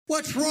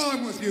What's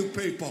wrong with you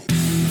people?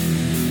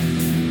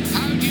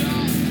 How do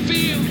y'all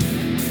feel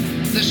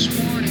this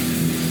morning?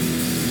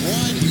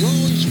 Why do you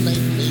always make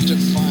me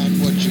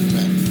define what you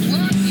meant?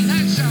 What?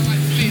 That's how I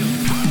feel.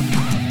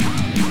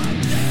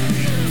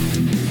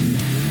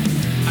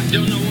 I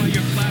don't know why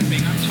you're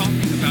clapping. I'm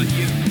talking about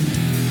you.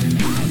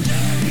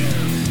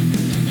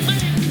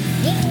 Make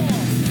war!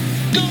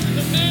 Go to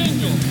the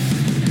manual!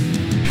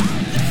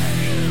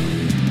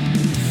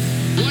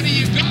 What do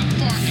you got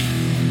for me?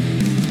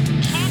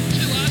 Talk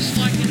to us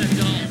like an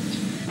adult.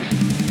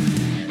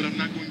 But I'm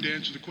not going to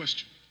answer the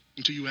question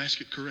until you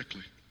ask it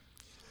correctly.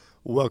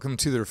 Welcome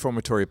to the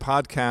Reformatory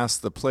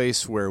Podcast, the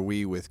place where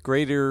we, with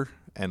greater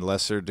and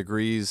lesser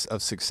degrees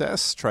of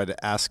success, try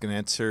to ask and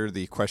answer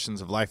the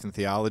questions of life and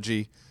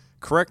theology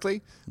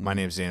correctly. My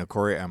name is Daniel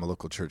Corey. I'm a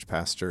local church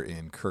pastor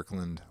in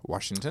Kirkland,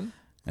 Washington.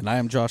 And I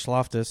am Josh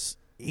Loftus,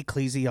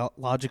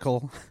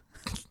 ecclesiological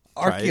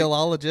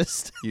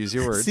archaeologist. Use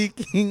your word.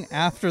 Seeking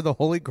after the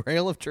Holy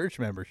Grail of church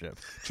membership.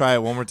 Try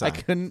it one more time.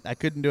 I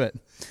couldn't do it.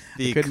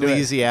 The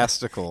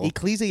ecclesiastical.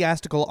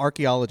 Ecclesiastical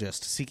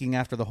archaeologist seeking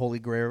after the Holy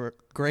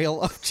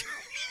Grail of church.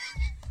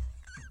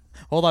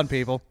 Hold on,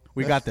 people.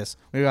 We got this.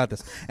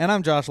 And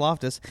I'm Josh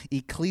Loftus,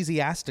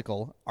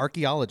 ecclesiastical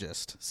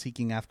archaeologist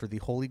seeking after the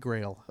Holy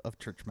Grail of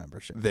church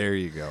membership. There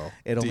you go.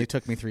 It only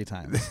took me 3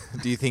 times.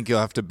 Do you think you'll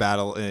have to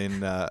battle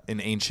in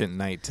ancient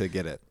night to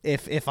get it?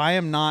 If I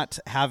am not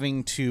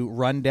having to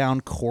run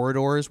down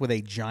corridors with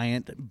a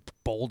giant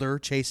boulder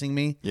chasing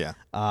me,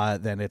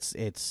 then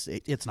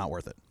it's not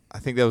worth it. I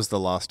think that was the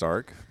Lost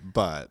Ark,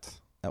 but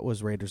that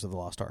was Raiders of the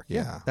Lost Ark.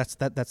 Yeah. That's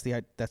the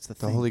thing.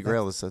 The Holy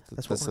Grail is that's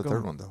the we're third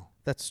going. one, though.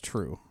 That's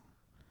true.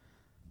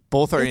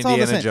 Both are It's all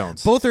the Indiana same.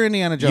 Jones. Both are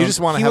Indiana Jones. You just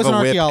want to He have was an a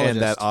whip archaeologist.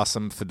 and that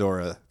awesome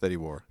fedora that he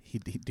wore. He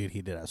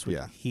did have sweet.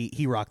 Yeah.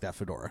 He rocked that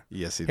fedora.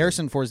 Yes, he did.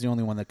 Harrison Ford's the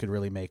only one that could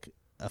really make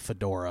a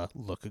fedora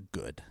look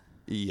good.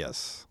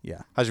 Yes.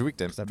 Yeah. How's your week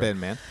been,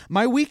 man?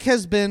 My week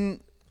has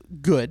been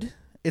good.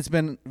 It's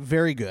been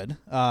very good.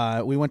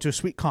 We went to a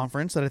sweet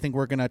conference that I think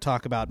we're going to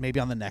talk about maybe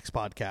on the next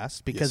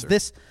podcast because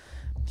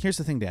here's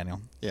the thing,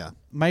 Daniel. Yeah.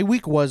 My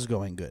week was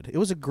going good. It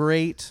was a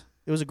great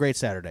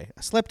Saturday.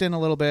 I slept in a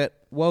little bit,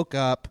 woke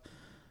up,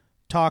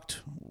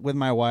 talked with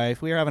my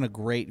wife. We were having a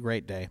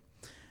great day.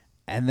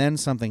 And then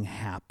something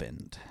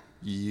happened.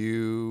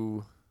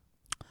 You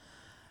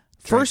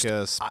First,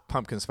 drank a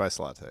pumpkin spice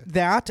latte.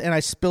 That, and I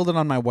spilled it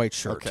on my white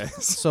shirt. Okay.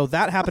 So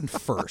that happened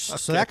first.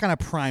 So that kind of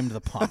primed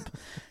the pump.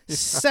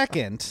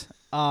 Second,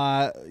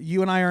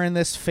 you and I are in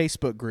this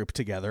Facebook group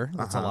together.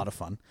 That's a lot of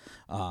fun.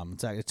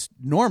 It's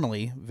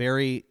normally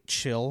very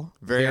chill.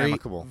 Very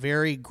amicable.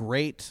 Very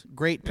great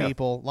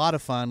people. A lot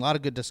of fun. A lot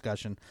of good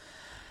discussion.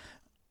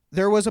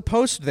 There was a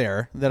post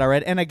there that I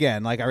read, and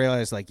again, I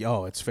realized,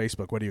 it's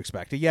Facebook. What do you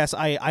expect? Yes,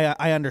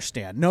 I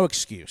understand. No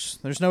excuse.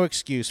 There's no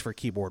excuse for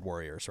keyboard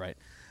warriors, right?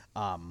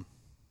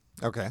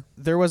 Okay.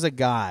 There was a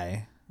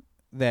guy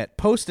that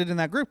posted in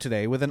that group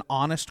today with an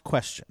honest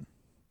question.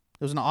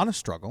 It was an honest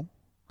struggle.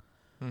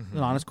 Mm-hmm.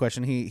 An honest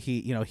question.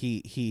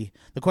 The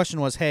question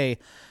was, hey,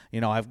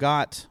 I've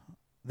got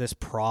this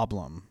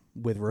problem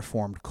with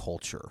Reformed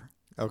culture.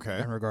 Okay.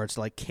 In regards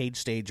to cage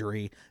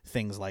stagery,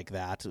 things like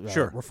that.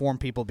 Sure.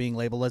 Reformed people being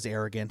labeled as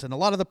arrogant, and a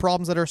lot of the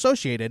problems that are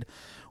associated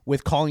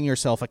with calling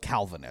yourself a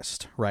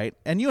Calvinist, right?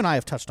 And you and I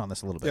have touched on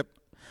this a little bit.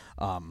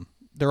 Yep.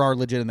 There are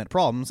legitimate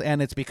problems,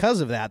 and it's because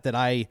of that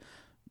I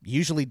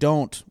usually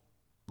don't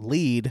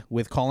lead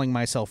with calling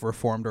myself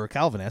Reformed or a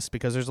Calvinist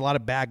because there's a lot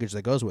of baggage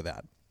that goes with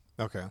that.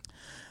 Okay.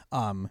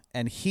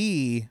 And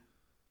he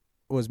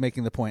was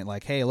making the point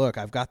hey, look,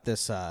 I've got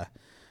this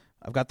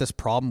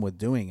problem with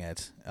doing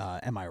it.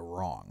 Am I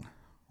wrong?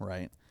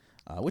 Right?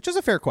 Which is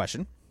a fair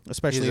question,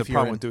 especially if you're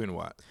problem with doing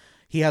what?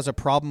 He has a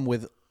problem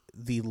with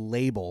the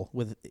label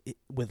with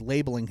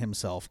labeling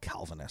himself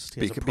Calvinist.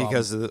 He has a problem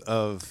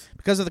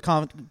because of the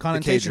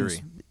connotations.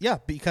 cagery. Yeah,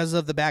 because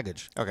of the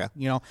baggage. Okay.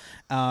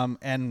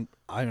 And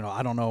I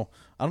don't know.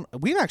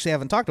 We actually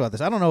haven't talked about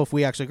this. I don't know if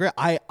we actually agree.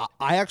 I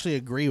actually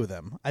agree with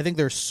him. I think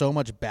there's so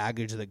much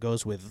baggage that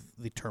goes with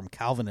the term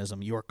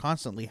Calvinism. You are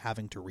constantly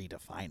having to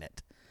redefine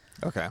it.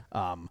 Okay.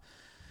 That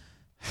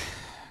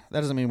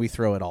doesn't mean we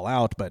throw it all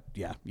out, but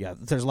yeah,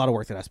 there's a lot of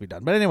work that has to be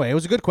done. But anyway, it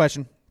was a good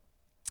question,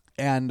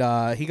 and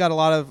he got a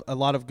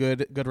lot of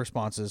good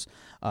responses.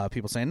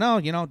 People saying,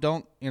 no,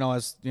 don't,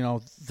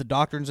 the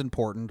doctrine's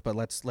important, but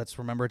let's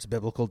remember it's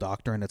biblical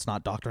doctrine. It's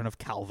not doctrine of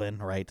Calvin,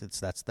 right?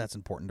 That's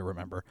important to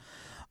remember.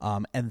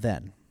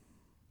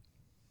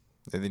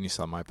 And then you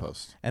saw my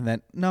post. And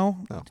then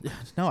no,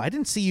 I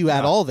didn't see you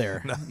at all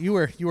there. No. You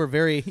were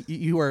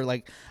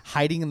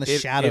hiding in the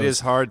shadows. It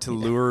is hard to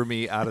lure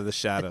me out of the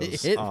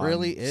shadows. It on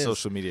really is.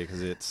 Social media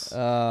because it's just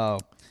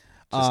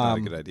not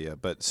a good idea.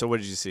 But so what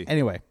did you see?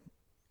 Anyway,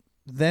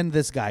 then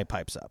this guy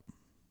pipes up.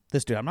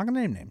 This dude, I'm not going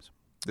to name names.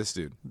 This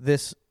dude.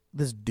 This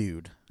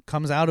dude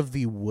comes out of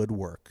the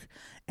woodwork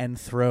and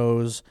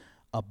throws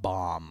a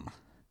bomb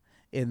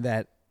in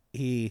that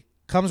he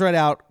comes right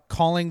out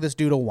calling this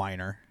dude a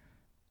whiner,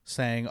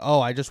 saying, "Oh,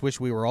 I just wish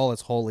we were all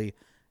as holy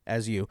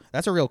as you."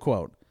 That's a real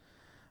quote.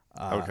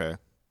 Okay.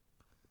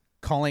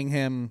 Calling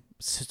him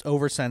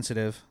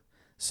oversensitive,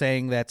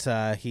 saying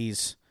that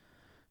he's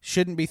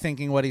shouldn't be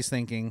thinking what he's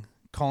thinking,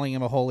 calling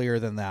him a holier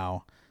than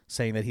thou,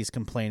 saying that he's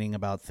complaining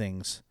about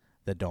things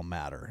that don't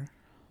matter.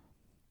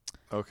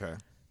 Okay.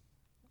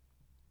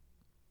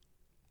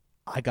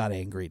 I got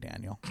angry,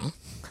 Daniel.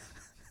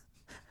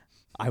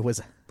 I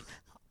was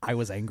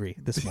angry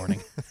this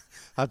morning.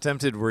 How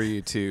tempted were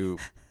you to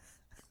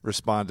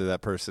respond to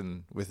that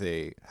person with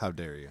a "How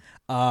dare you"?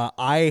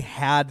 I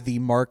had the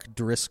Mark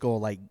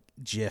Driscoll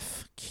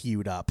GIF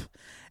queued up,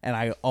 and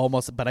I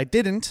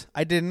didn't.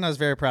 I was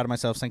very proud of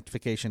myself.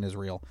 Sanctification is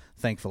real,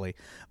 thankfully.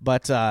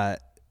 But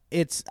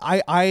it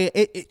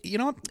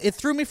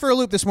threw me for a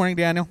loop this morning,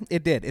 Daniel.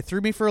 It did. It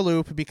threw me for a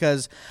loop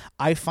because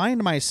I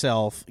find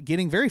myself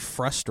getting very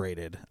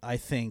frustrated, I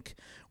think,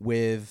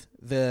 with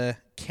the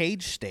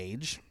cage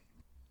stage.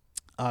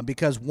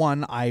 Because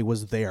one, I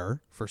was there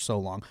for so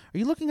long. Are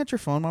you looking at your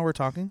phone while we're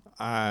talking?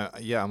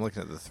 Yeah, I'm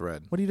looking at the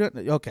thread. What are you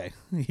doing? Okay.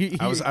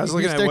 I was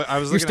looking at what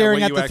You're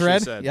staring at you the actually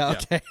thread? said. Yeah,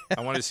 okay.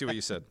 I wanted to see what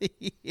you said.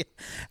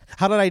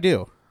 How did I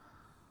do?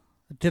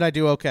 Did I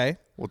do okay?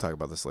 We'll talk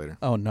about this later.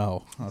 Oh,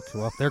 no. Okay,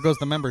 well, there goes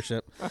the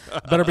membership.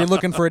 Better be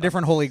looking for a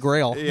different Holy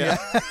Grail. Yeah.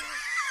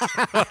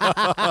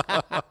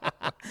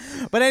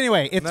 But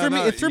anyway, it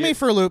threw me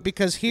for a loop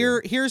because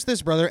here's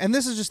this brother, and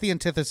this is just the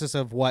antithesis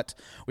of what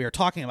we are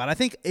talking about. I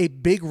think a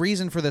big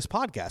reason for this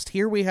podcast.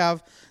 Here we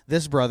have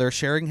this brother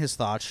sharing his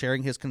thoughts,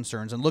 sharing his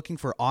concerns, and looking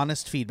for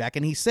honest feedback.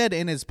 And he said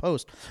in his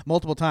post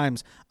multiple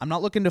times, "I'm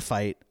not looking to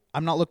fight.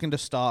 I'm not looking to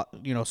start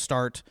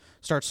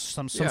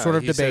some sort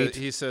of debate."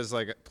 He says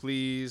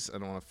please, I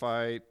don't want to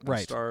fight. I'm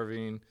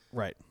starving.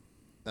 Right.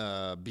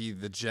 Be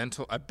the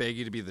gentle. I beg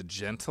you to be the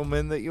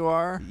gentleman that you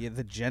are. Yeah,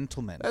 the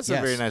gentleman. That's a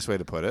very nice way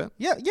to put it.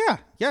 Yeah.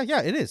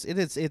 It is.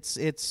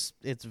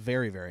 It's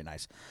very, very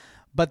nice.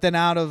 But then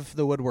out of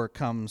the woodwork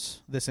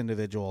comes this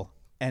individual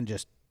and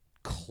just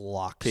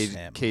clocks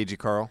him. Cagey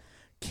Carl.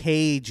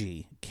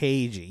 Cagey.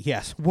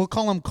 Yes, we'll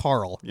call him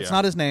Carl. Yeah. It's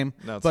not his name,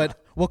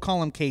 but we'll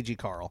call him Cagey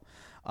Carl.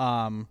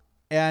 And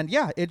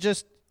yeah, it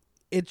just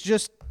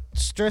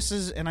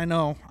stresses, and I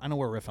know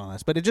we're riffing on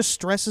this, but it just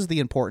stresses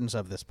the importance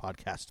of this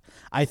podcast,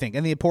 I think,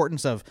 and the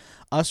importance of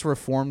us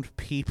Reformed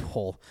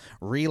people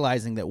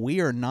realizing that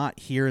we are not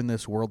here in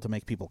this world to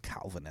make people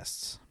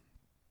Calvinists.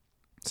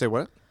 Say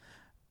what?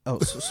 Oh,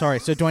 sorry.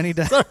 So do I need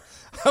to?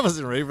 I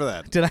wasn't ready for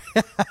that. Did I?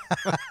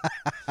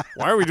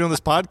 Why are we doing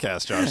this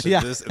podcast, Josh? Yeah.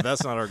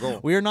 That's not our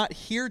goal. We are not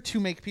here to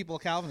make people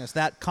Calvinists.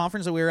 That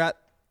conference that we were at,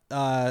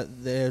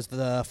 there's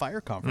the Fire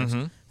Conference.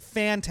 Mm-hmm.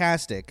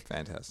 Fantastic.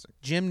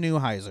 Jim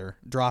Neuheiser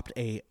dropped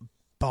a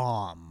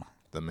bomb.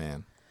 The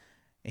man.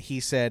 He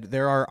said,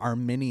 there are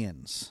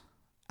Arminians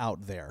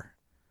out there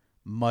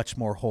much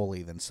more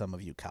holy than some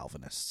of you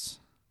Calvinists.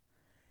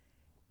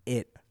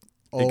 It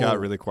got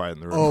really quiet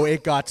in the room. Oh,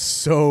 it got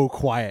so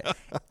quiet.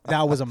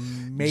 That was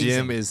amazing.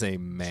 Jim is a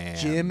man.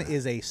 Jim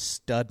is a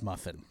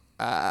Stud-Muffin.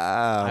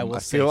 I will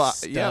say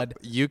Stud-Muffin.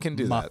 You can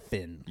do that.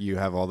 You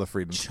have all the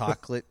freedom.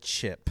 Chocolate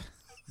chip.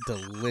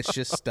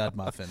 Delicious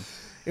Stud-Muffin.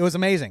 It was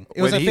amazing.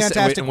 It was a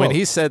fantastic quote. When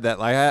he said that,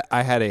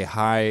 I had a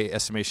high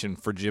estimation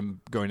for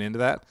Jim going into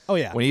that. Oh,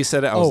 yeah. When he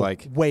said it, I was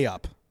like... way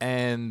up.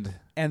 And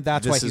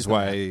that's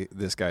why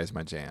this guy is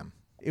my jam.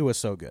 It was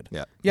so good.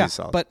 Yeah.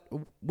 But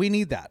we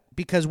need that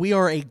because we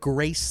are a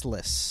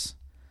graceless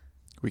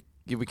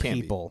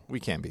people. We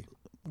can be.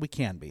 We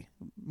can be.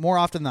 More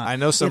often than not. I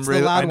know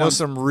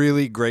some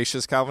really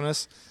gracious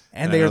Calvinists.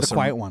 And they are the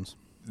quiet ones.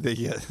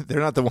 They're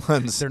not the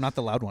ones. They're not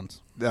the loud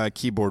ones.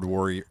 Keyboard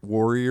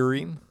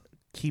warrioring.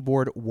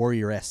 Keyboard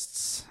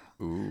warriorists.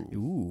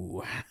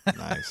 Ooh.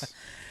 Nice.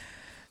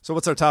 So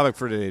what's our topic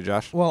for today,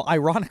 Josh? Well,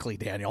 ironically,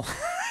 Daniel.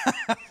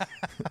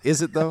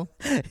 Is it though?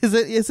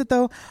 Is it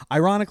though?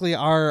 Ironically,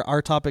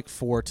 our topic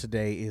for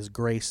today is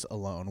grace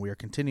alone. We are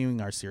continuing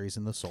our series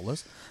in the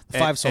solas, the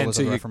five solas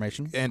of the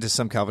Reformation. And to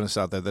some Calvinists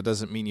out there, that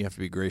doesn't mean you have to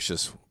be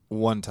gracious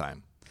one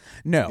time.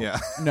 No,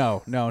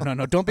 no.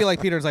 Don't be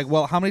like Peter. It's like,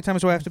 well, how many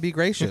times do I have to be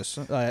gracious?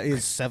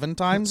 Is 7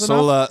 times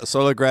enough?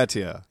 Sola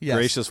Gratia. Yes.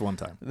 Gracious one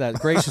time. That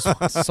gracious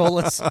once.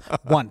 Solus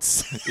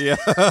once. Yeah.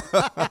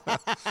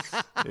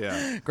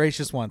 Yeah.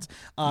 Gracious once.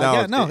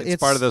 It's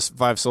part of the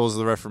 5 solas of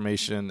the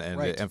Reformation, and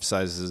it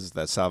emphasizes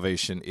that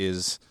salvation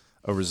is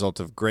a result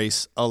of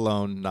grace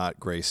alone, not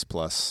grace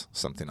plus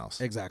something else.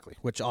 Exactly.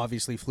 Which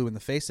obviously flew in the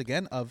face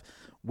again of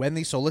when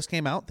the solas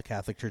came out. The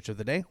Catholic Church of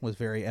the day was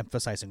very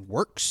emphasizing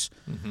works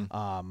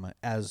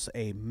as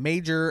a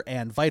major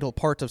and vital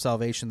part of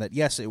salvation, that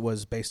yes, it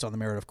was based on the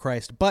merit of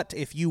Christ, but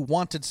if you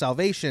wanted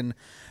salvation,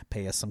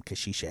 pay us some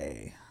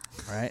kashish.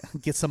 Right?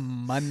 Get some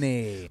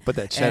money. Put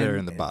that cheddar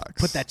in the box.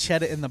 Put that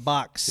cheddar in the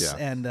box. Yeah.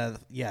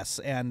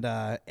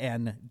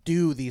 And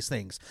do these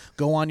things.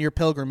 Go on your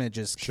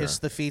pilgrimages. Sure. Kiss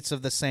the feet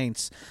of the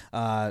saints.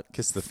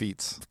 Kiss the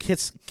feet.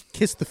 Kiss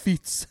the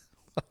feet.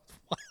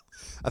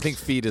 I think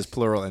feet is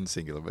plural and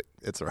singular, but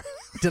it's all right.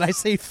 Did I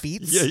say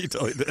feet? Yeah, you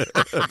totally did.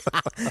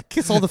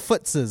 Kiss all the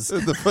footses.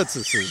 The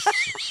footses.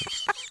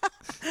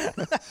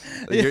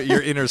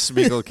 Your inner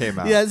Smeagol came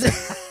out. Yes.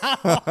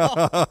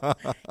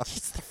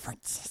 Kiss the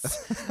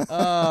footses.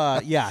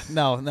 Yeah,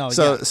 no.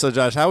 So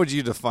Josh, how would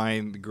you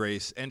define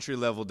grace? Entry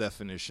level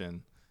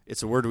definition.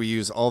 It's a word we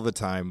use all the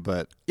time,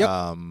 but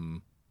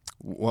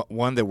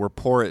one that we're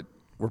poor at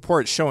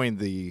showing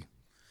the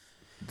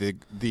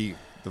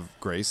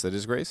grace that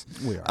is grace.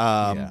 We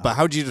are. But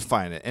how would you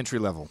define it? Entry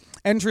level.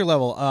 Entry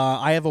level.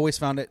 I have always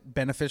found it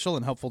beneficial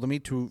and helpful to me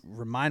to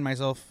remind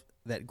myself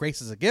that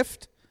grace is a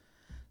gift.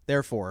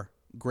 Therefore,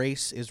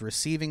 grace is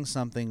receiving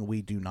something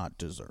we do not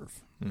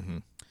deserve. Mm-hmm.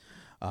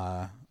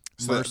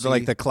 Mercy,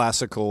 like the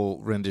classical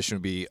rendition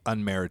would be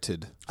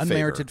unmerited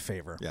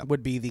favor Yeah.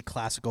 would be the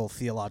classical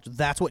theological.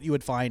 That's what you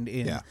would find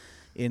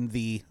in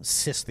the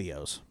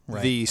cistheos.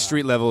 Right? The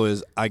street level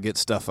is I get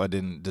stuff I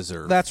didn't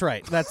deserve. That's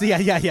right. That's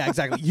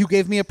exactly. You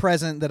gave me a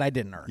present that I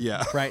didn't earn.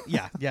 Yeah. Right.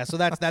 Yeah. So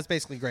that's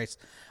basically grace,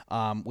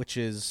 which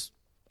is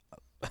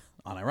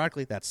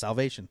unironically that's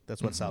salvation.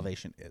 That's what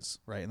salvation is,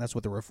 right? And that's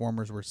what the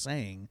reformers were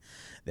saying.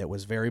 That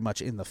was very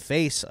much in the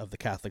face of the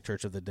Catholic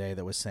Church of the day.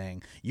 That was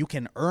saying you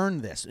can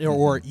earn this,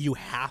 or you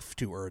have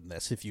to earn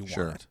this if you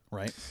want it,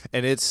 right?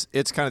 And it's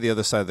kind of the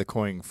other side of the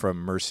coin from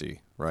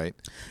mercy, right?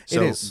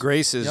 So it is.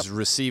 Grace is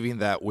receiving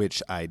that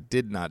which I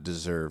did not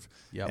deserve,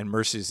 Yep. and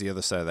mercy is the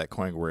other side of that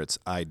coin where it's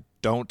I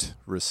don't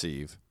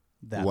receive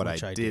That what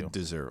which I do. did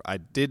deserve. I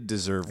did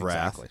deserve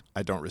Exactly. wrath.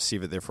 I don't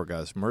receive it, therefore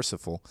God is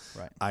merciful.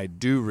 Right. I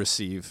do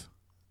receive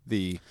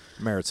the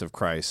merits of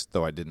Christ,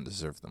 though I didn't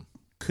deserve them.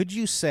 Could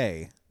you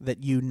say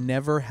that you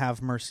never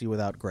have mercy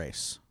without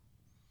grace?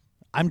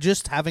 I'm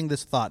just having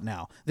this thought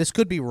now. This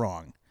could be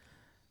wrong.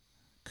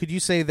 Could you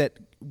say that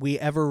we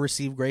ever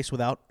receive grace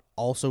without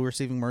also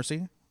receiving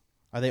mercy?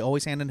 Are they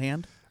always hand in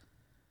hand?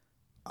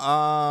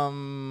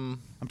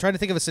 I'm trying to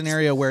think of a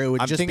scenario where it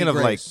would I'm just thinking be of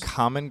grace. like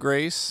common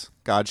grace.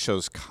 God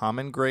shows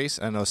common grace.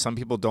 I know some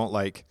people don't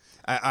like.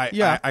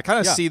 I kind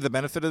of see the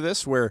benefit of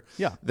this where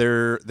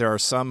there are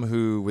some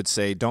who would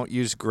say don't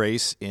use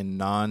grace in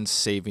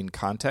non-saving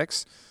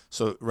contexts.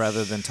 So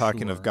rather than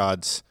talking of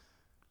God's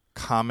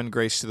common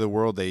grace to the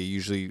world, they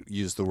usually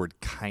use the word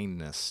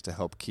kindness to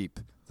help keep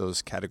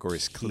those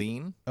categories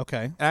clean.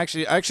 Okay. I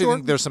actually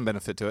think there's some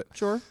benefit to it.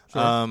 Sure.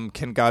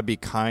 Can God be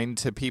kind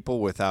to people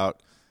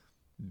without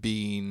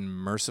being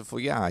merciful?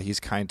 Yeah, he's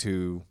kind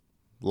to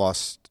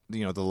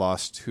the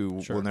lost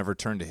who will never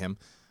turn to him,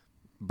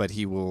 but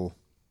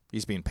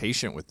he's being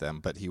patient with them,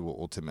 but he will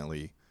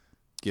ultimately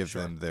give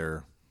them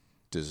their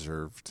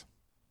deserved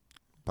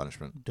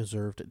punishment.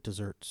 Deserved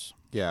desserts.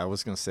 Yeah, I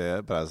was going to say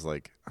that, but I was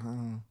like,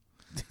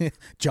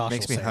 Josh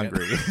makes will me say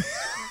hungry.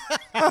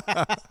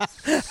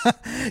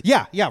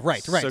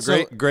 Right.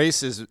 So,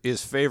 grace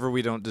is favor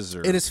we don't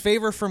deserve. It is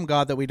favor from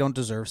God that we don't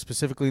deserve,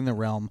 specifically in the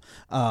realm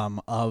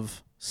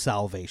of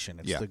salvation.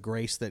 It's the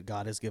grace that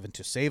God has given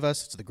to save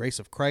us. It's the grace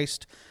of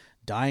Christ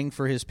dying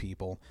for his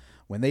people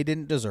when they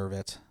didn't deserve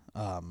it.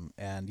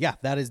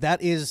 That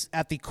is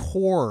at the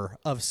core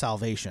of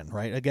salvation,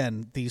 right?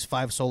 Again, these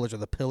 5 solas are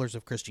the pillars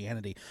of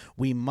Christianity.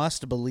 We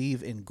must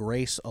believe in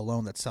grace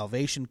alone, that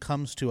salvation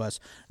comes to us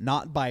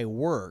not by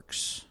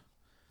works,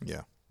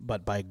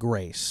 but by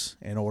grace,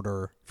 in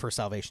order for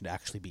salvation to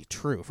actually be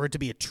true, for it to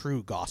be a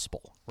true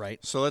gospel, right?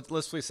 So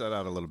let's flesh that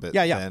out a little bit.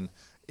 Yeah. Then,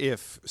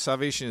 if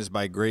salvation is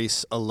by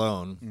grace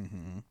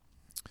alone,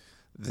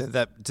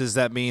 then does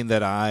that mean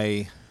that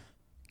I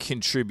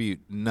contribute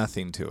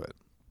nothing to it?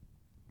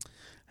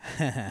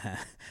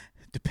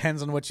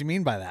 Depends on what you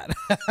mean by that.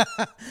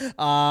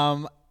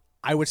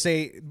 I would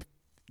say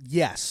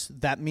yes.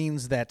 That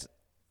means that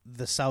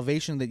the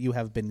salvation that you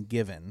have been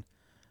given,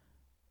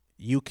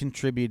 you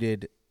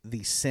contributed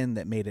the sin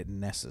that made it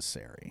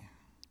necessary.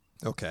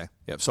 Okay.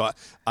 Yep. So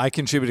I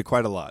contributed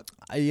quite a lot.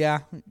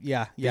 Yeah.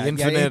 The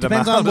It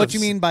depends on what you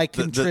mean by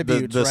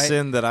contribute. The right?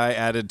 sin that I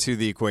added to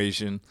the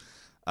equation.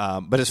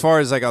 But as far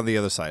as like on the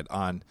other side,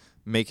 on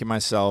making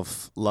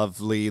myself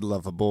lovely,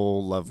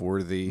 lovable,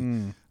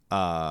 love-worthy,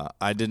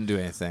 I didn't do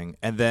anything.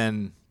 And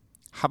then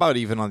how about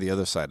even on the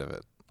other side of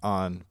it?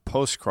 On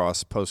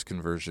post-cross,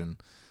 post-conversion,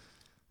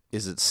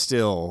 is it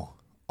still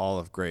all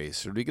of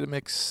grace? Or do we get to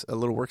mix a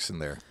little works in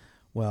there?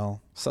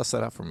 Well, suss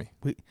that out for me.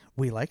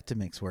 We like to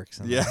mix works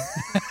in there.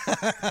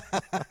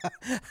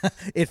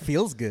 It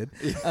feels good.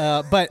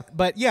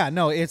 But yeah,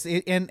 no,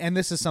 and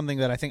this is something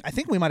that I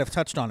think we might have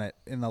touched on it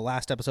in the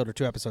last episode or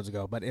 2 episodes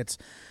ago, but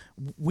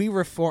we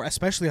reform,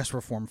 especially us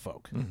reformed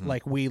folk,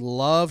 like we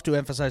love to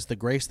emphasize the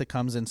grace that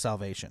comes in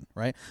salvation,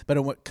 right? But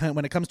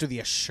when it comes to the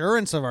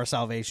assurance of our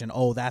salvation,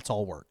 that's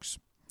all works.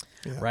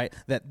 Yeah. Right?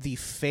 That the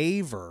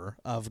favor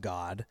of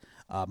God,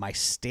 my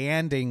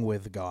standing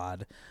with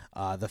God,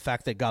 the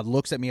fact that God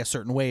looks at me a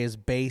certain way is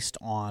based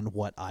on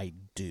what I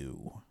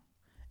do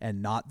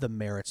and not the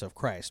merits of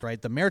Christ,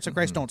 right? The merits of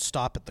Christ don't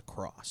stop at the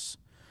cross,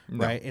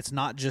 right? It's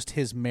not just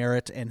his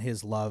merit and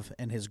his love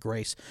and his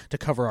grace to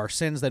cover our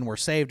sins, then we're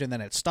saved, and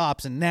then it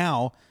stops, and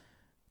now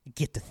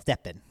get to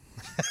stepping.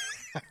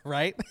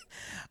 Right?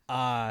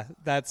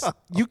 That's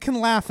you can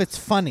laugh, it's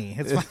funny.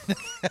 It's funny.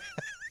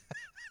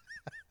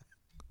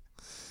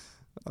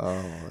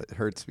 Oh, it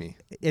hurts me.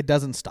 It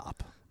doesn't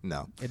stop.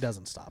 No. It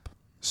doesn't stop.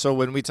 So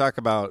when we talk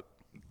about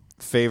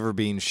favor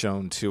being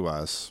shown to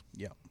us,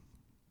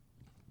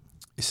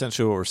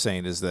 essentially what we're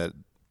saying is that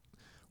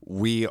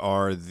we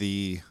are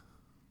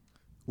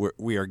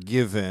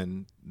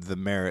given the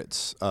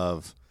merits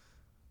of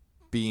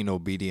being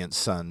obedient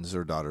sons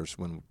or daughters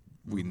when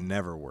we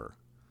never were.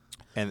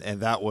 And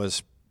that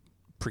was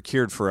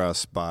procured for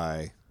us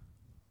by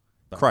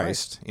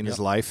Christ in his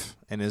life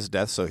and his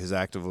death, so his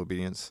active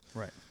obedience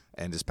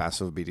and his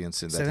passive obedience.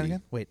 Say that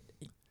again? Wait,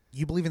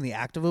 you believe in the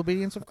active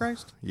obedience of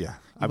Christ? Yeah,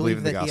 I believe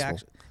in the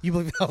gospel. You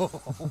believe?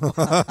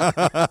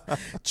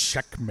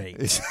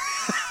 Checkmate.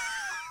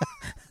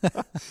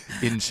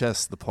 In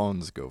chess, the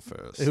pawns go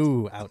first.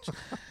 Ooh, ouch.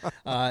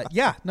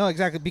 Yeah, no,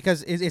 exactly.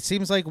 Because it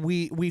seems like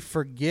we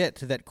forget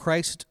that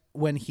Christ,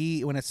 when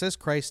it says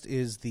Christ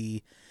is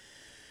the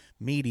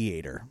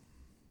mediator,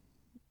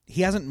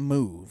 he hasn't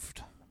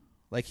moved.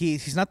 Like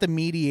he's not the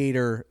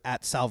mediator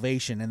at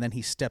salvation, and then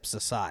he steps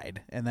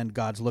aside, and then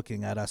God's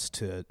looking at us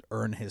to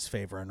earn his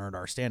favor and earn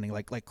our standing.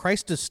 Like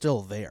Christ is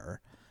still there.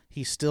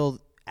 He's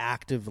still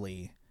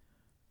actively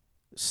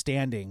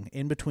standing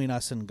in between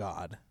us and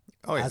God.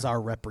 As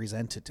our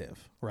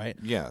representative, right?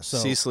 Yeah,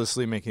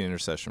 ceaselessly making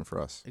intercession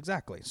for us.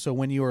 Exactly. So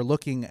when you are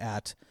looking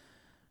at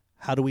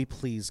how do we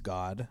please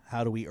God,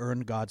 how do we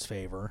earn God's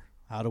favor,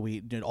 how do we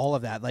do all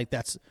of that, like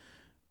that's,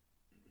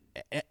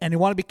 and you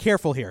want to be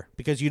careful here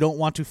because you don't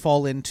want to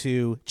fall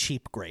into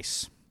cheap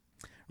grace,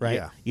 right?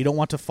 Yeah. You don't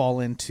want to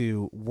fall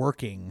into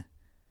working,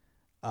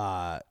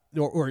 or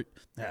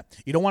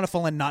you don't want to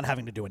fall in not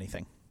having to do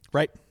anything,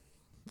 right?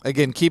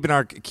 Again, keeping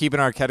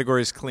our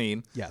categories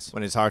clean. Yes.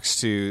 When it talks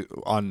to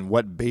on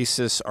what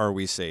basis are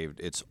we saved,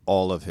 it's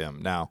all of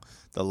him. Now,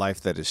 the life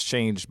that is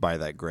changed by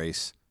that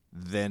grace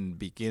then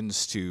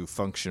begins to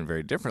function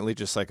very differently,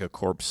 just like a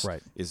corpse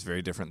is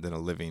very different than a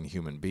living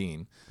human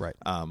being. Right.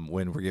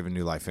 When we're given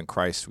new life in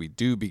Christ, we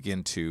do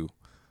begin to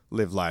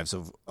live lives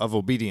of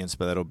obedience,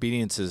 but that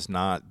obedience is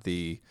not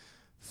the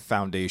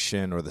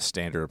foundation or the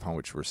standard upon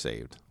which we're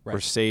saved. Right. We're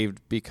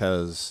saved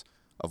because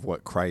of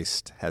what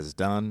Christ has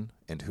done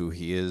and who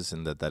he is,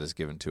 and that is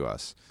given to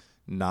us,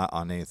 not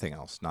on anything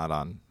else, not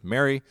on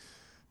Mary,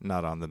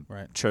 not on the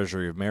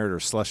treasury of merit or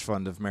slush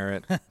fund of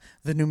merit.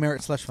 The new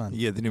merit slush fund.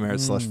 Yeah, the new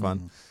merit slush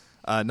fund.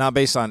 Not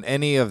based on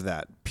any of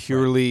that,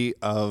 purely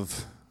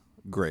of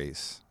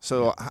grace.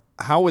 So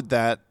how would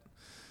that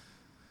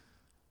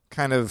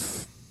kind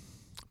of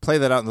play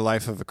that out in the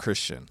life of a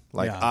Christian?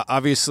 Like,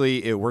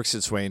 obviously, it works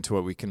its way into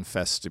what we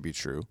confess to be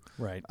true.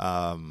 Right.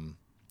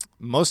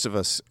 Most of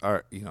us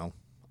are,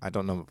 I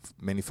don't know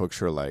many folks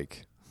who are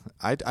like,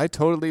 I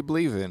totally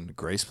believe in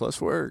grace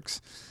plus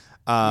works.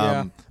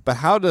 But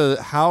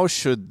how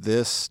should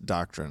this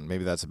doctrine,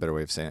 maybe that's a better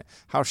way of saying it,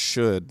 how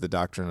should the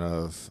doctrine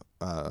of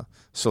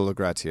Sola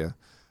Gratia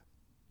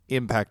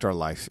impact our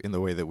life in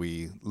the way that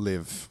we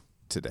live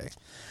today?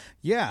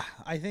 Yeah,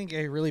 I think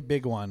a really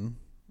big one,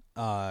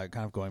 kind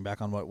of going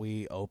back on what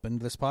we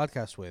opened this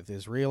podcast with,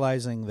 is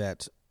realizing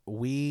that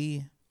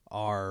we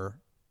are,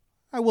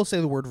 I will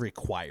say the word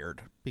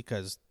required,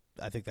 because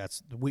I think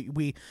that's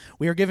we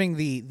are giving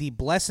the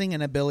blessing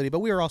and ability, but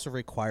we are also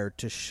required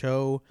to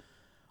show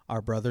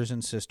our brothers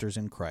and sisters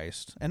in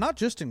Christ, and not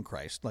just in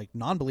Christ, like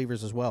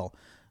non-believers as well,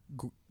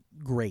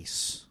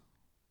 grace.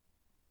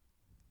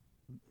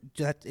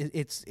 That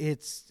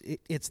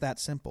it's that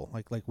simple.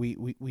 Like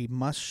we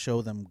must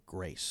show them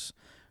grace.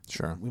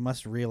 Sure. We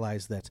must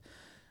realize that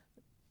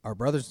our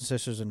brothers and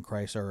sisters in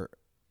Christ are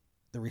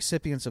the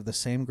recipients of the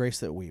same grace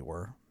that we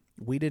were.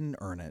 We didn't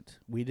earn it.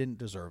 We didn't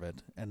deserve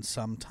it. And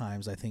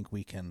sometimes I think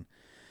we can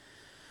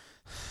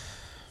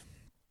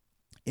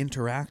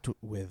interact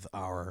with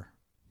our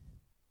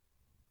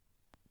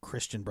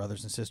Christian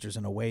brothers and sisters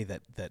in a way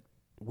that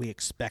we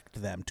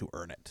expect them to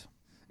earn it.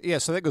 Yeah,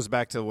 so that goes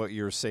back to what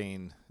you were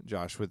saying,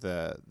 Josh, with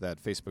that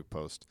Facebook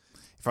post.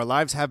 If our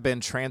lives have been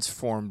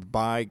transformed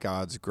by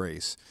God's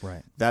grace,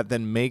 that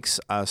then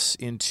makes us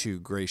into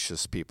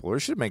gracious people, or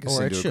should make us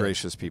into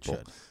gracious people.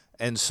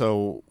 And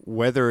so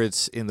whether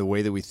it's in the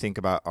way that we think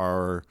about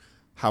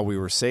how we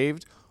were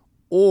saved,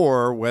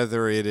 or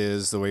whether it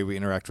is the way we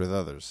interact with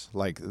others,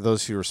 like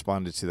those who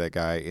responded to that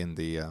guy in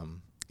the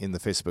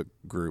Facebook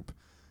group.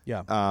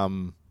 Yeah.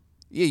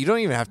 You don't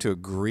even have to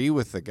agree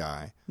with the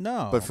guy.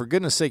 No. But for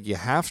goodness sake, you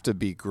have to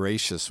be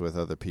gracious with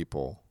other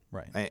people.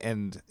 Right.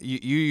 And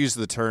you use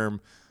the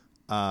term,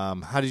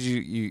 how did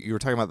you were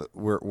talking about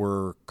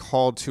we're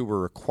called to,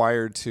 we're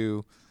required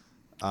to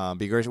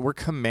be gracious. We're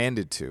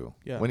commanded to.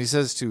 Yeah. When he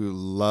says to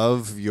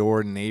love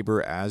your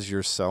neighbor as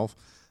yourself,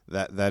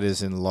 that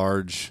is in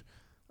large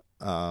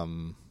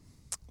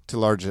to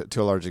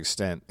a large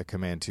extent a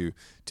command to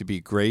be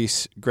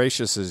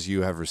gracious as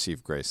you have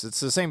received grace.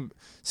 It's the same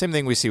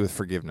thing we see with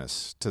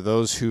forgiveness. To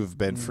those who've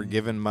been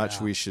forgiven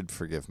much, we should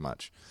forgive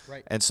much.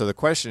 Right. And so the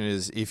question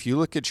is, if you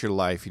look at your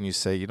life and you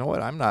say, you know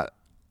what,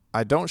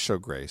 I don't show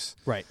grace.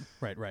 Right.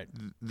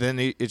 Then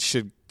it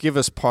should give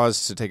us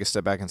pause to take a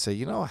step back and say,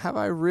 have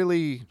I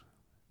really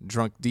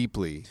drunk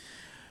deeply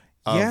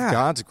of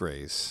God's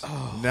grace?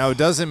 Oh. Now, it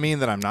doesn't mean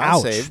that I'm not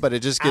saved, but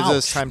it just gives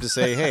us time to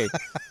say, hey,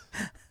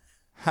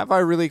 Have I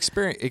really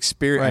experienced?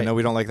 Right. I know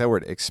we don't like that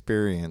word.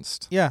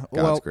 Experienced. Yeah,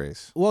 God's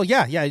grace. Well,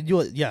 yeah.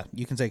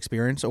 You can say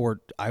experience,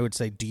 or I would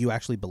say, do you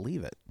actually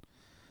believe it?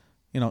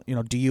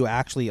 Do you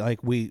actually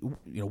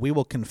we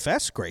will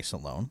confess grace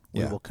alone.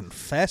 We will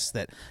confess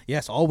that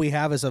yes, all we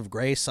have is of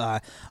grace.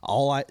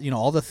 All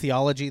the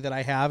theology that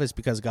I have is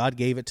because God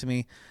gave it to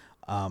me.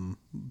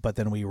 But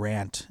then we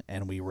rant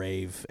and we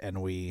rave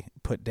and we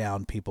put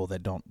down people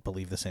that don't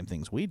believe the same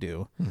things we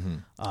do.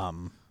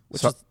 Mm-hmm.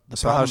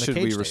 So how should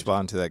we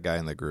respond to that guy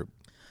in the group?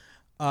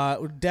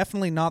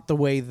 Definitely not the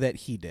way that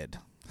he did.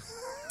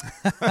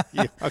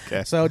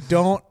 Okay. So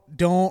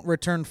don't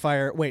return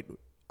fire. Wait,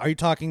 are you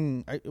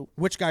talking?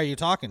 Which guy are you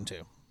talking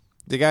to?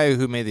 The guy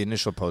who made the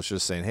initial post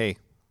just saying, "Hey,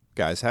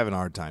 guys, having a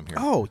hard time here."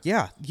 Oh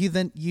yeah,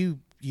 you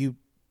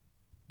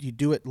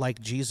do it like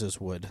Jesus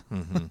would.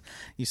 Mm-hmm.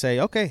 You say,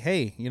 okay,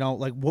 hey,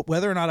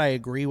 whether or not I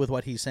agree with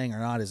what he's saying or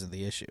not isn't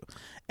the issue.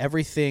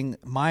 Everything,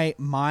 my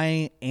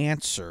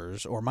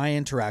answers or my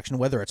interaction,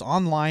 whether it's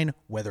online,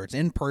 whether it's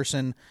in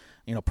person,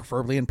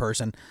 preferably in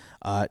person,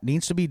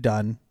 needs to be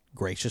done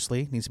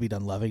graciously, needs to be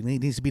done lovingly,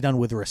 needs to be done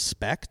with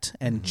respect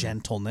and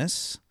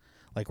gentleness,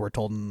 like we're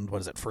told in,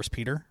 1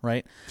 Peter,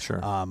 right?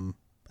 Sure.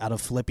 Out of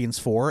Philippians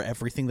 4,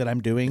 everything that I'm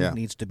doing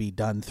needs to be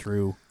done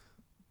through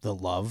the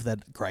love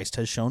that Christ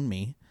has shown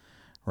me,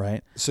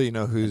 right? So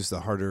who's the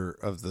harder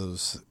of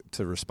those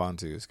to respond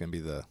to is going to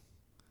be the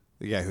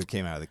guy who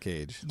came out of the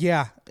cage.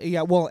 Yeah.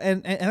 Well,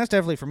 and that's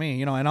definitely for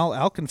me, and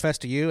I'll confess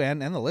to you and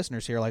the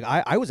listeners here, like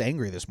I was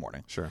angry this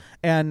morning. Sure.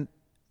 And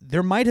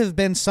there might have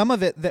been some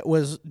of it that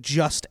was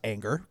just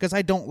anger because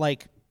I don't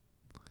like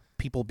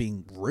people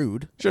being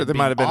rude. Sure, there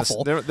might have been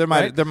awful, there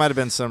might have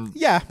been some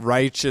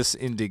righteous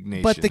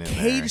indignation. But the in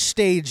cage there.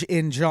 stage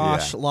in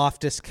Josh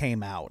Loftus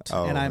came out,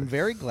 Oh. and I'm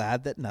very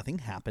glad that nothing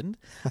happened.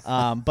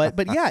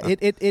 But yeah,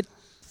 it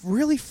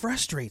really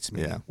frustrates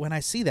me when I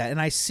see that, and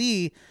I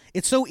see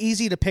it's so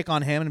easy to pick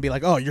on him and be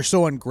like, "Oh, you're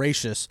so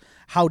ungracious.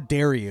 How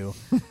dare you?"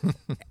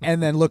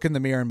 And then look in the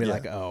mirror and be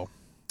like, "Oh,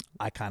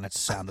 I kind of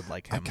sounded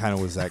like him. I kind of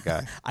was that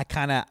guy. I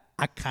kind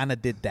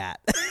of did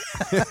that."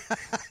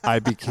 I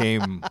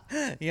became,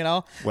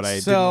 what I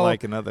didn't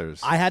like in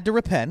others. I had to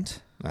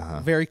repent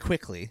very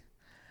quickly,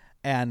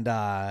 and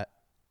but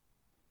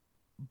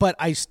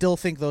I still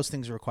think those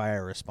things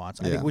require a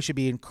response. I think we should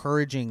be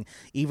encouraging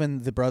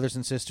even the brothers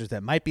and sisters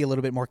that might be a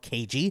little bit more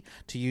cagey,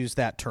 to use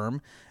that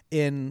term,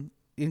 in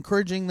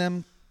encouraging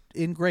them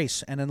in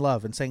grace and in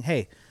love, and saying,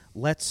 "Hey,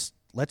 let's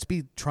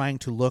be trying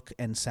to look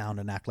and sound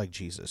and act like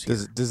Jesus." Here.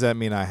 Does that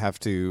mean I have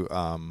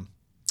to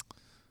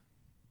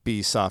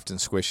be soft and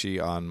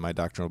squishy on my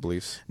doctrinal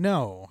beliefs?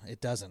 No,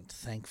 it doesn't,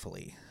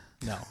 thankfully.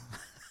 No.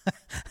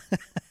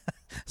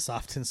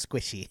 Soft and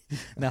squishy.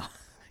 No.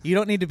 You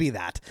don't need to be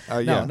that.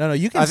 No.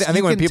 You can. I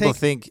think when people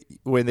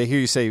when they hear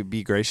you say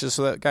 "be gracious"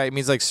 with that guy, it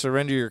means like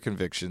surrender your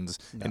convictions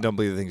and don't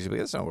believe the things you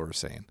believe. That's not what we're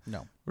saying.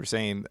 No, we're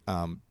saying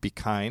be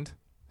kind,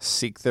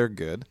 seek their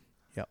good.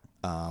 Yep.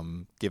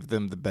 Give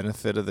them the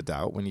benefit of the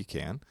doubt when you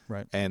can.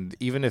 Right. And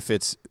even if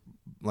it's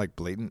like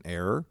blatant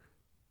error,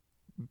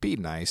 be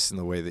nice in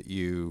the way that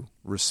you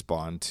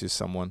respond to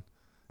someone.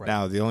 Right.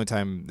 Now, the only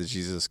time that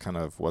Jesus kind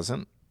of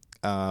wasn't.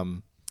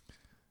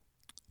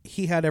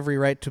 He had every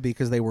right to be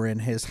because they were in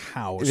his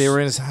house. They were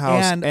in his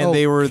house, and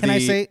they were Can I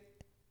say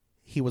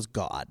he was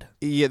God?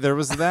 Yeah, there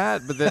was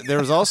that, but there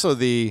was also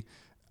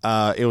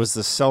it was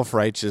the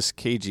self-righteous,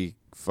 cagey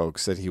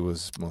folks that he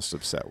was most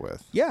upset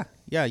with. Yeah.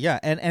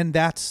 And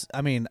that's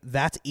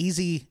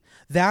easy.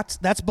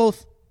 That's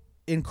both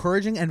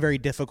encouraging and very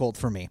difficult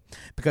for me,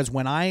 because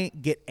when I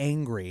get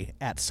angry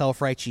at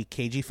self-righteous,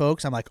 cagey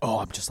folks, I'm like, oh,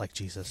 I'm just like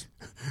Jesus.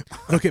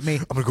 Look at me.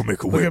 I'm going to go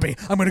make a whip. Look at me.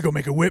 I'm going to go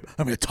make a whip.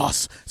 I'm going to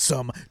toss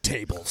some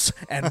tables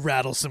and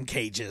rattle some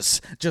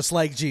cages, just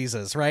like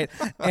Jesus, right?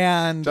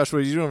 And Josh, what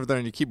are you doing over there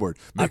on your keyboard?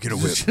 Making a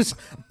whip. Just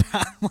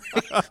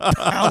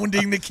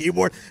pounding the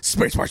keyboard.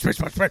 Space bar.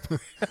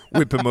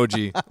 Whip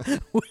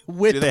emoji.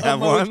 Whip Do they have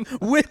one?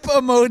 Whip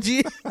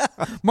emoji.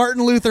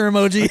 Martin Luther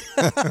emoji.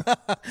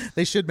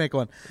 They should make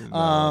one.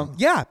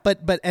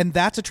 But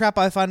that's a trap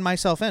I find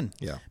myself in.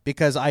 Yeah.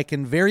 Because I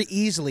can very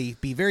easily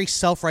be very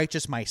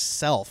self-righteous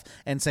myself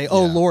and say,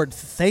 "Oh Lord,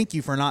 thank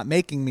you for not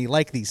making me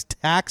like these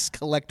tax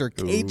collector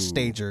cage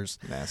stagers."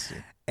 Nasty.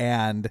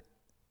 And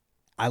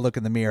I look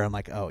in the mirror, I'm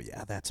like, "Oh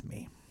yeah, that's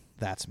me.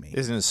 That's me."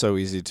 Isn't it so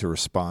easy to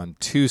respond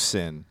to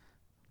sin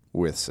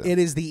with sin? It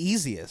is the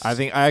easiest.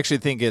 I actually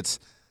think it's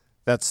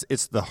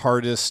the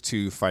hardest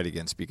to fight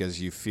against, because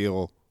you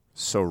feel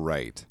so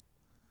right.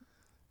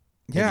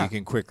 Yeah, and you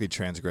can quickly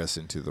transgress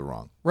into the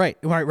wrong. Right.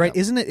 Yeah.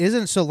 Isn't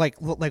it so? Like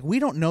we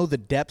don't know the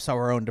depths of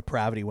our own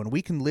depravity when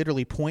we can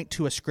literally point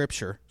to a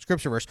scripture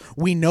verse.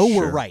 We know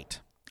we're right.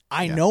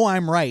 I know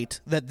I'm right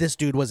that this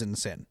dude was in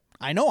sin.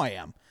 I know I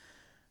am.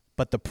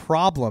 But the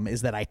problem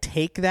is that I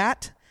take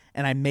that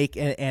and I make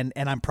and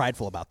I'm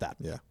prideful about that.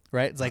 Yeah.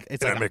 right? It's like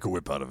I make a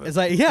whip out of it. It's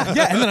like yeah, and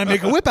then I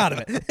make a whip out of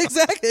it.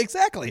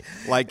 Exactly.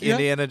 Like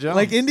Indiana Jones.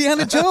 Like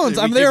Indiana Jones.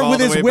 We I'm keep there all with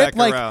the his way whip. back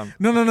Like around.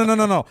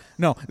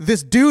 no.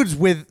 This dude's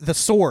with the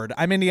sword.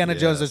 I'm Indiana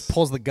Jones. Yes. Just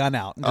pulls the gun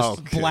out and just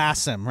Okay.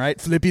 blasts him. Right.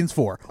 Philippians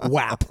 4.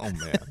 Whap. Oh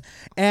man.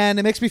 And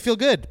it makes me feel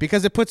good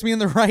because it puts me in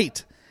the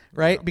right.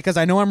 Right. Yeah. Because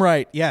I know I'm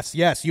right. Yes.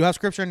 You have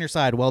scripture on your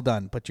side. Well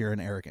done. But you're an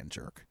arrogant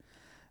jerk.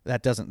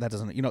 That doesn't.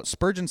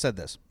 Spurgeon said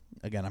this.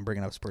 Again, I'm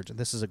bringing up Spurgeon.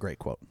 This is a great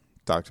quote.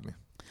 Talk to me.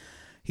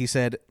 He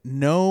said,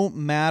 "No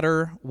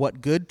matter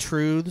what good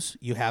truths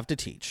you have to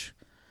teach,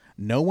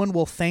 no one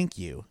will thank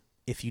you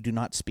if you do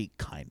not speak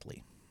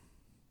kindly."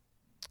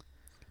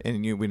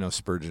 And we know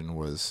Spurgeon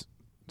was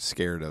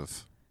scared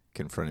of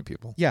confronting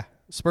people. Yeah,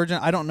 Spurgeon,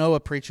 I don't know a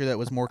preacher that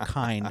was more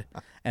kind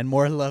and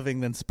more loving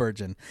than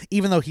Spurgeon,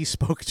 even though he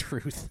spoke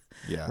truth.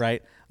 Yeah.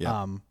 Right?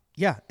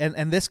 Yeah.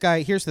 And this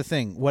guy, here's the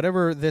thing.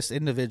 Whatever this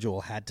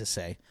individual had to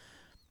say,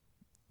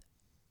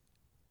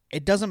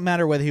 it doesn't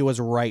matter whether he was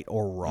right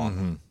or wrong.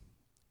 Mm-hmm.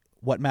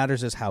 What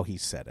matters is how he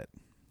said it.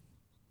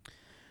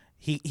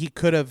 He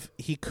could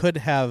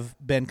have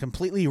been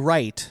completely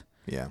right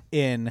Yeah.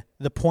 in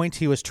the point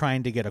he was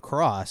trying to get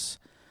across,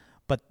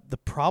 but the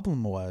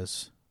problem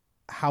was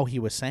how he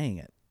was saying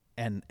it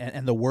and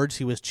the words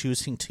he was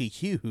choosing to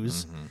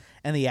use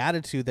and the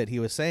attitude that he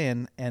was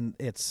saying, and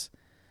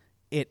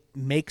it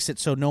makes it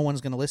so no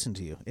one's going to listen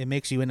to you. It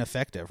makes you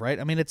ineffective, right?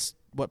 I mean, it's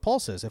what Paul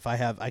says. If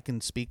I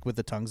can speak with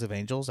the tongues of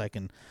angels, I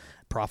can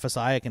prophesy,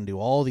 I can do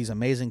all these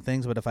amazing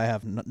things, but if I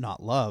have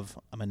not love,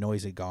 I'm a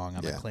noisy gong,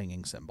 I'm a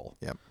clanging cymbal.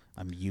 Yep.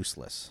 I'm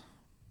useless.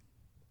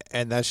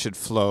 And that should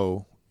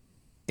flow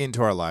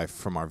into our life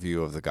from our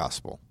view of the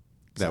gospel.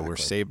 That we're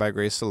saved by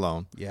grace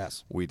alone.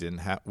 Yes. We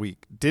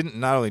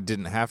not only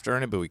didn't have to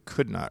earn it, but we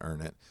could not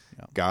earn it.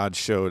 Yep. God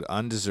showed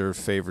undeserved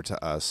favor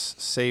to us,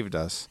 saved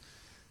us.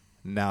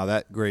 Now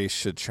that grace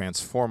should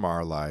transform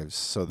our lives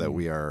so that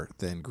we are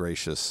then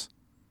gracious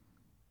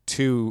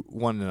to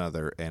one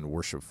another and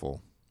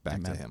worshipful back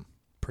Amen. to Him.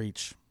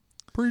 Preach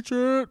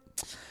it.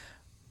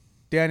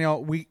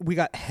 Daniel, we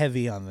got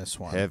heavy on this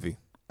one. Heavy.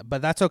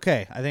 But that's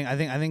okay. I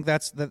think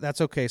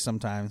that's okay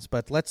sometimes.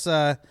 But let's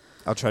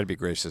I'll try to be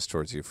gracious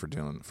towards you for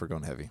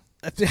going heavy.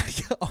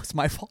 oh, it's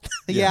my fault.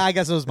 Yeah, I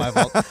guess it was my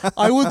fault.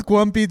 I was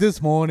grumpy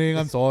this morning.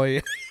 I'm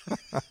sorry.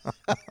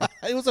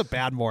 It was a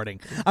bad morning.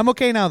 I'm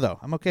okay now, though.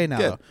 Good.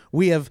 Though.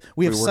 We have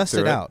worked sussed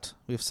through it it. out.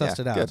 We've sussed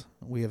it out. Good.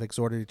 We have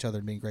exhorted each other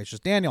to being gracious.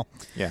 Daniel,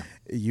 Yeah.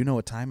 you know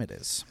what time it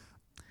is.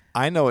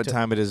 I know what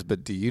time it is,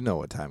 but do you know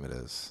what time it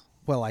is?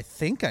 Well, I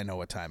think I know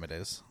what time it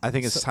is. I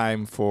think it's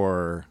time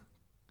for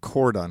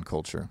Cordon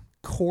Culture.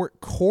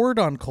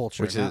 Cordon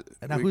Culture. Which now,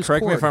 is, now who's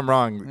correct me Cord? if I'm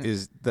wrong,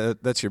 is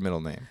that's your middle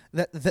name.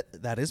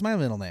 That is my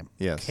middle name.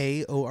 Yes.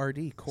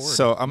 Kord. Cord.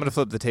 So I'm going to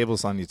flip the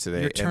tables on you today.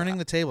 You're and turning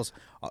the tables.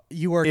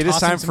 You are. It is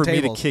tossing time some for me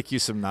to tables. kick you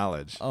some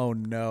knowledge. Oh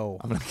no!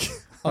 I'm going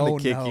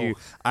to kick no. you.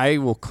 I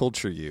will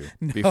culture you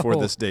before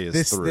No. this day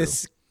is through.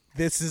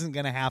 This isn't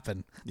going to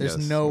happen. There's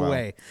Yes, no well.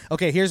 way.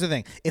 Okay, here's the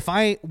thing.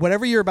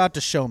 Whatever you're about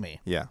to show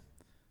me, Yeah.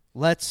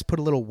 let's put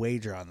a little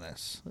wager on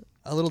this.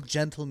 A little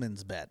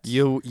gentleman's bet.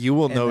 You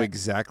will know that-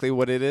 exactly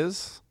what it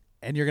is.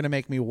 And you're going to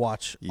make me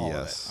watch all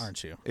Yes. of it,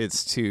 aren't you?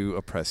 It's to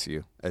oppress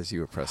you as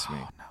you oppress me.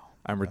 no.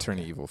 I'm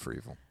returning evil for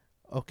evil.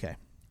 Okay.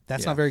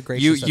 That's Yeah. not very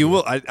gracious. You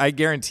will. I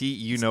guarantee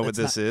you know what It's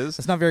this not- is.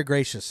 It's not very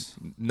gracious.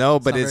 No,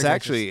 but not it's very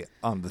actually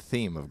on the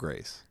theme of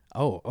grace.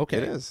 Oh, okay.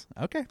 It is.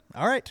 Okay.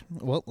 All right.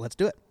 Well, let's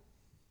do it.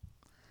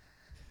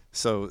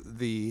 So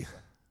the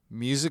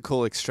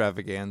musical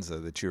extravaganza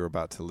that you're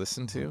about to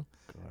listen to,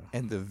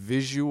 and the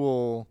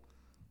visual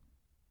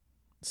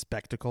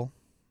Spectacle.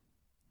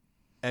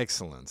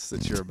 excellence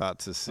that you're about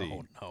to see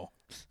Oh no.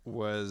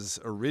 was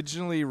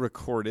originally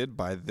recorded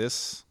by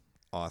this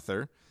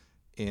author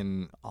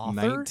in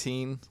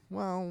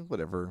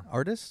whatever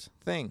Artist?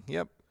 thing.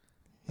 Yep.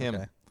 Him.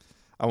 Okay.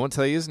 I won't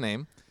tell you his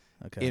name.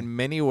 Okay. In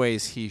many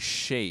ways, he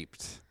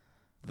shaped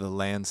the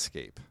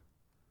landscape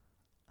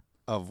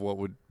of what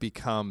would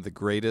become the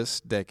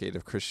greatest decade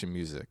of Christian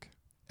music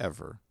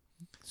ever.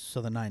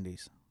 So the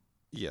 90s.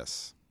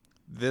 Yes.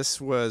 This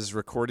was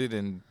recorded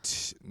in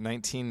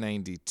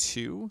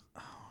 1992,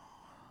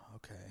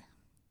 Okay.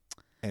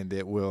 and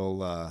it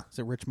will Is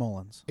it Rich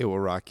Mullins?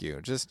 rock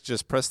you.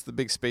 Just press the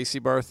big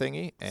spacey bar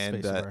thingy, and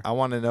Space bar. I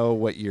want to know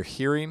what you're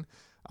hearing.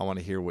 I want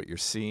to hear what you're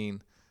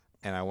seeing,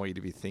 and I want you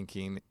to be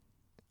thinking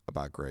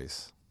about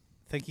grace.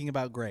 Thinking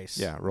about grace.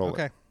 Yeah, roll it.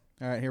 Okay.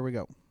 All right, here we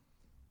go.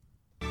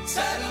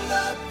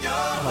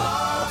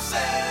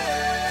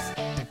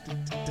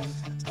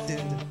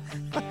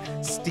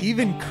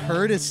 Stephen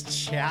Curtis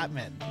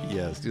Chapman.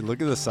 Yes, dude.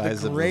 Look at the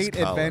size The of Great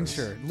those colors.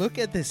 Adventure. Look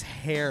at this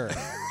hair.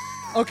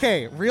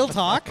 Okay, real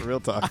talk. Real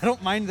talk. I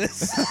don't mind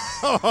this.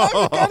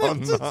 Oh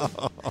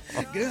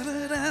no! Got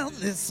it out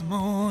this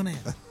morning.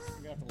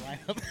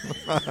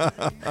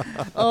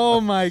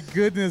 Oh my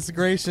goodness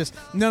gracious!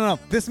 No.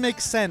 This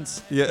makes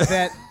sense.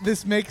 Yeah.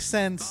 This makes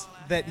sense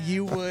that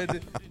you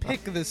would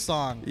pick this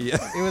song. Yeah.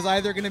 It was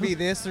either going to be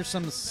this or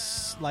some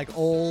like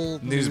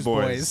old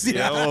Newsboys. newsboys.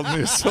 Yeah, old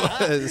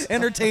newsboys.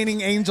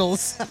 Entertaining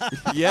angels.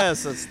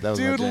 Yes, that was my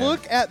Dude, jam.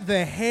 look at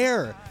the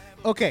hair.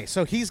 Okay,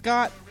 so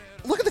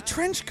look at the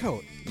trench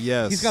coat.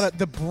 Yes. He's got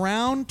the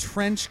brown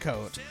trench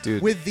coat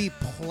Dude. with the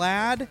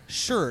plaid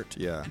shirt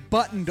Yeah.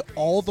 buttoned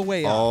all the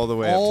way up. All the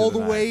way up all to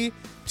the the way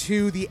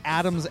to the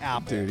Adam's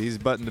apple. Dude, he's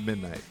buttoned to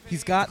midnight.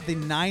 He's got the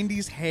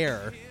 90s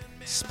hair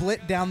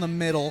split down the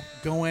middle,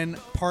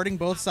 parting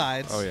both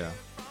sides. Oh, yeah.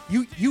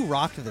 You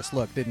rocked this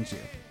look, didn't you?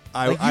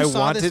 I Like, you saw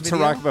wanted this to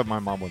video? rock, but my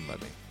mom wouldn't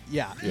let me.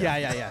 Yeah.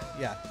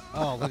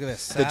 Oh, look at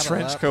this. The Saddle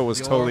trench up coat was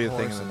your totally a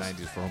thing in the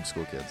horses. 90s for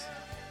homeschool kids.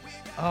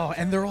 Oh,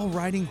 and they're all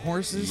riding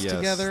horses Yes,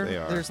 together. they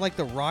are. There's like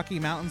the Rocky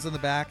Mountains in the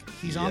back.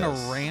 He's on a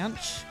Yes. ranch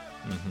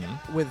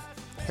Mm-hmm. with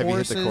Have you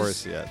hit horses, the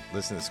chorus yet?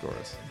 Listen to this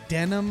chorus.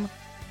 denim.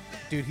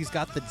 Dude, he's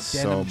got the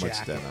So denim much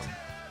jacket. denim.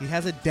 He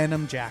has a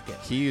denim jacket.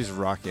 He's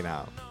rocking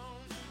out.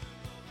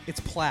 It's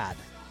plaid.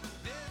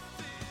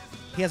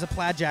 He has a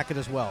plaid jacket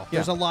as well.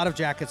 There's a lot of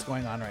jackets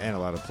going on right And now.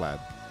 a lot of plaid.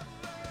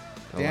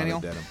 A Daniel?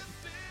 lot of denim.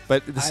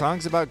 But the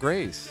song's about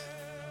grace.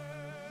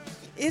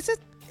 Is it?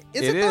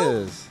 It though?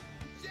 is.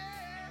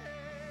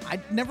 I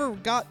never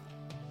got.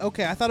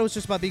 Okay, I thought it was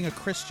just about being a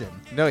Christian.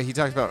 No, he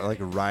talks about like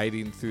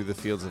riding through the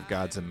fields of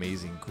God's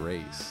amazing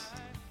grace.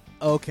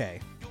 Okay,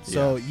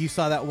 so Yeah. you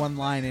saw that one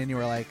line and you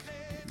were like,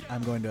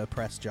 "I'm going to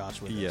oppress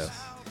Josh with this."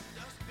 Yes.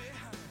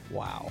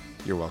 Wow.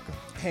 You're welcome.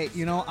 Hey,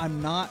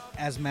 I'm not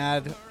as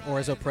mad or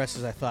as oppressed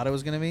as I thought I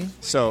was going to be.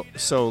 So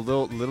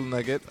little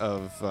nugget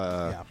of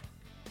Yeah.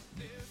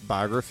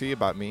 biography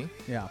about me.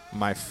 Yeah.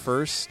 My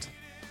first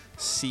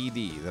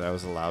CD that I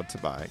was allowed to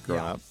buy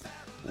growing Yeah. up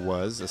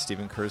was a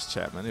Stephen Curtis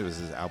Chapman. It was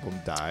his album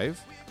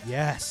Dive.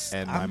 Yes.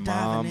 And I'm my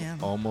mom diving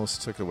in.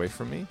 almost took it away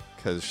from me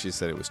because she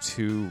said it was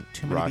too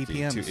Too many rocky.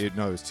 BPMs. It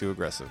was too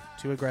aggressive.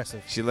 Too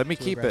aggressive. She let me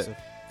Too keep aggressive.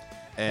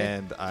 it,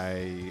 and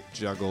I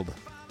juggled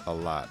a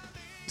lot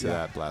to Yeah.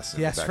 that blast.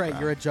 in Yes, the right.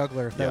 background. You're a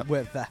juggler. Yep.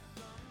 With that,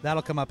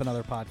 that'll come up in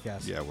other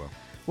podcasts. Yeah, well,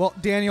 Well,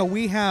 Daniel,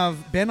 we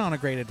have been on a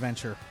great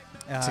adventure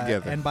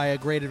Together. and by a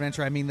great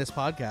adventure, I mean this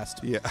podcast.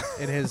 yeah.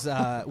 It is.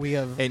 We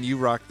have. And you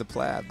rocked the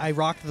plaid. I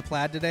rocked the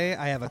plaid today.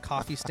 I have a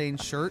coffee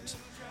stained shirt.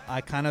 I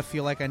kind of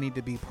feel like I need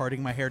to be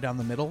parting my hair down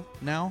the middle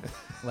now,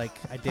 like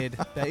I did.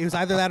 It was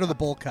either that or the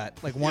bowl cut,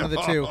 like one of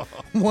the two.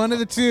 One of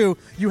the two.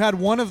 You had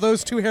one of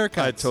those two haircuts.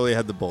 I totally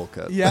had the bowl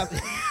cut. Yeah.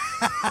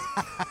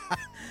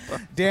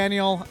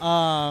 Daniel,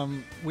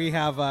 we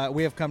have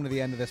come to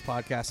the end of this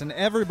podcast, and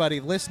everybody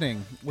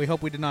listening, we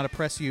hope we did not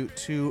oppress you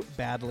too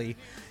badly.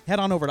 Head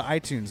on over to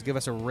iTunes, give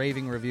us a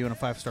raving review and a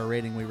 5-star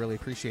rating. We really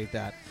appreciate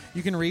that.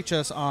 You can reach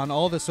us on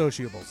all the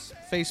sociables: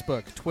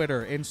 Facebook,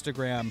 Twitter,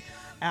 Instagram,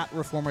 at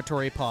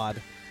Reformatory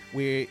Pod.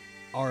 We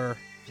are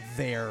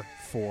there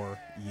for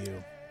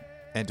you.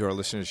 And to our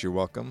listeners, you're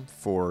welcome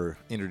for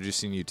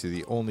introducing you to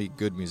the only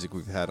good music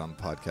we've had on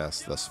the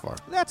podcast thus far.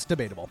 That's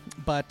debatable,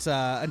 but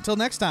until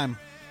next time,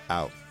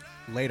 Out.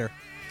 later.